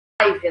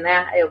live,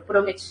 né? Eu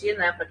prometi,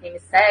 né, para quem me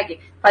segue,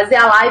 fazer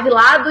a live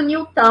lá do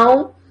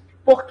Nilton,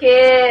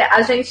 porque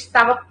a gente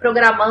estava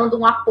programando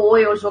um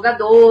apoio aos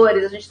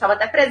jogadores, a gente estava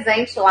até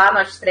presente lá,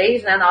 nós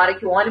três, né, na hora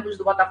que o ônibus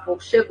do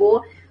Botafogo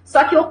chegou,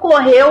 só que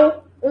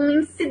ocorreu um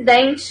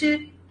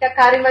incidente que a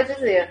Karen vai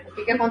dizer. O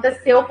que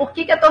aconteceu, por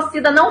que a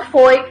torcida não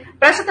foi.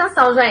 Presta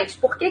atenção, gente,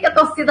 por que a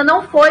torcida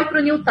não foi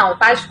pro Nilton?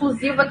 Tá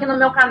exclusivo aqui no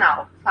meu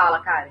canal. Fala,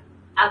 Karen.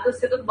 A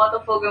torcida do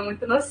Botafogo é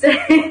muito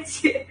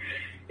inocente.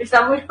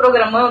 Estávamos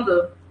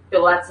programando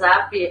pelo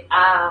WhatsApp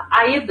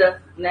a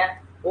ida, né,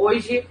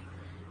 hoje,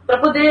 para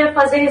poder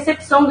fazer a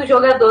recepção dos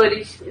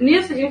jogadores.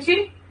 Nisso a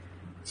gente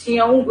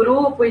tinha um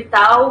grupo e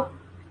tal,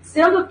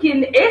 sendo que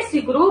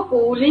esse grupo,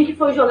 o link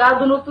foi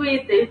jogado no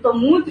Twitter. Então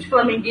muitos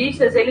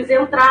flamenguistas, eles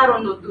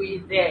entraram no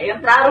Twitter,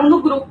 entraram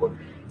no grupo,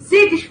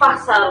 se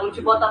disfarçaram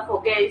de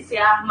botafoguense,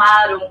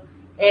 armaram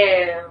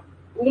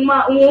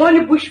um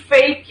ônibus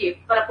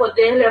fake para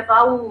poder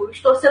levar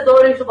os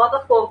torcedores do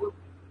Botafogo.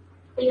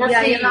 E assim,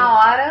 aí na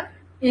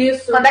hora...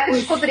 Isso. Quando é que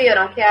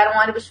descobriram que era um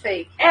ônibus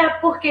fake?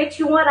 Porque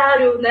tinha um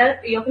horário,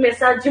 né? Ia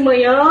começar de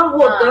manhã,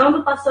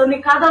 rodando, passando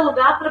em cada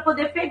lugar para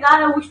poder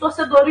pegar os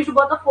torcedores do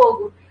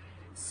Botafogo.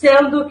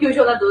 Sendo que os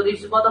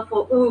jogadores do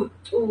Botafogo,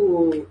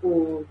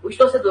 os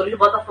torcedores do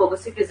Botafogo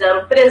se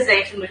fizeram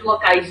presentes nos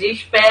locais de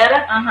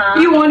espera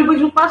e o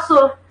ônibus não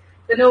passou.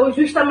 Entendeu?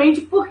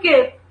 Justamente por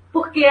quê?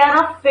 Porque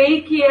era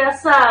fake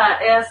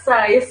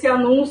esse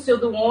anúncio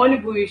do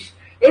ônibus,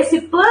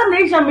 esse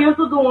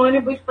planejamento do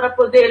ônibus para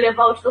poder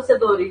levar os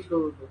torcedores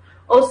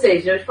ou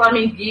seja, os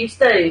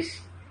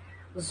flamenguistas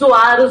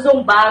zoaram,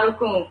 zombaram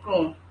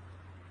com